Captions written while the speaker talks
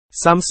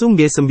Samsung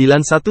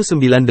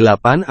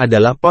G9198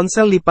 adalah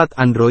ponsel lipat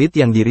Android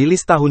yang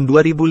dirilis tahun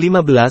 2015,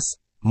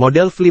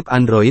 model flip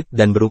Android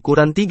dan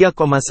berukuran 3,9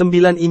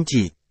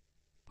 inci.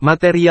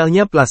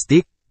 Materialnya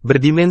plastik,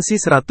 berdimensi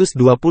 120,3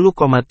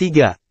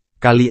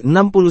 x 61,2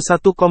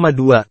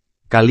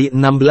 x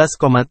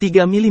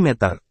 16,3 mm.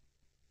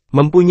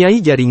 Mempunyai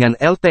jaringan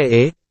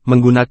LTE,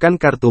 menggunakan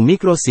kartu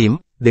micro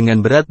SIM,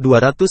 dengan berat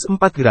 204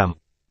 gram.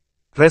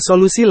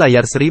 Resolusi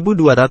layar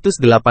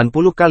 1280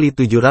 x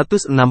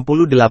 768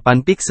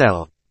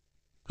 piksel.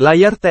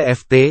 Layar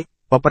TFT,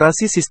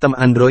 operasi sistem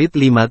Android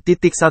 5.1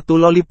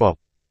 Lollipop.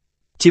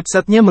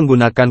 Chipsetnya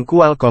menggunakan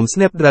Qualcomm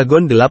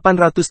Snapdragon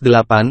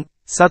 808,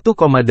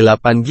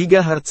 1,8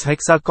 GHz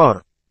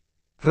hexacore.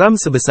 RAM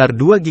sebesar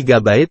 2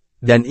 GB,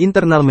 dan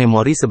internal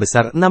memori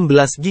sebesar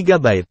 16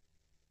 GB.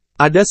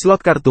 Ada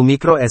slot kartu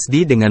micro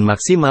SD dengan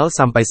maksimal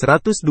sampai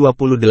 128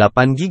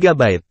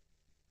 GB.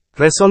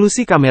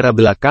 Resolusi kamera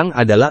belakang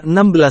adalah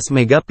 16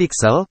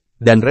 megapiksel,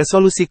 dan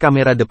resolusi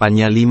kamera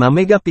depannya 5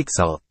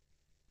 megapiksel.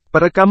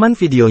 Perekaman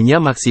videonya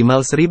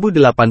maksimal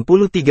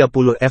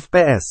 1080-30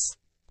 fps.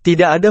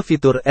 Tidak ada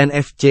fitur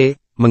NFC,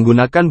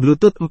 menggunakan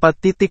Bluetooth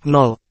 4.0,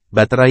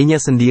 baterainya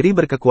sendiri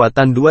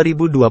berkekuatan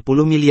 2020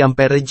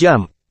 mAh.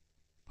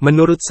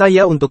 Menurut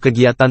saya untuk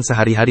kegiatan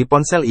sehari-hari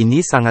ponsel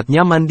ini sangat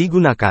nyaman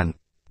digunakan.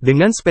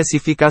 Dengan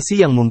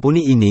spesifikasi yang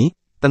mumpuni ini,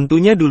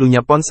 tentunya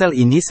dulunya ponsel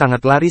ini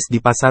sangat laris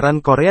di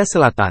pasaran Korea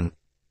Selatan.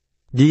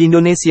 Di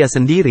Indonesia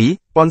sendiri,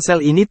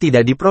 ponsel ini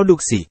tidak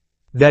diproduksi.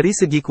 Dari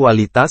segi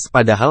kualitas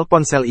padahal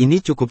ponsel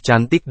ini cukup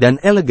cantik dan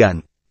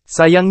elegan.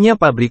 Sayangnya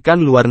pabrikan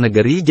luar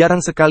negeri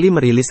jarang sekali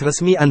merilis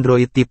resmi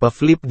Android tipe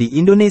flip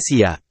di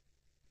Indonesia.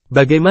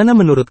 Bagaimana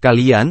menurut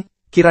kalian?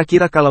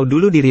 Kira-kira kalau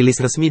dulu dirilis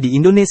resmi di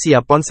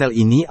Indonesia ponsel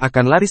ini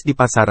akan laris di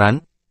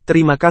pasaran?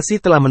 Terima kasih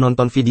telah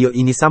menonton video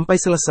ini sampai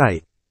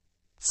selesai.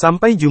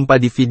 Sampai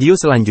jumpa di video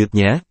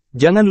selanjutnya,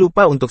 jangan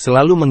lupa untuk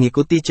selalu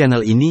mengikuti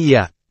channel ini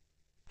ya.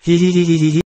 Hihihihihi.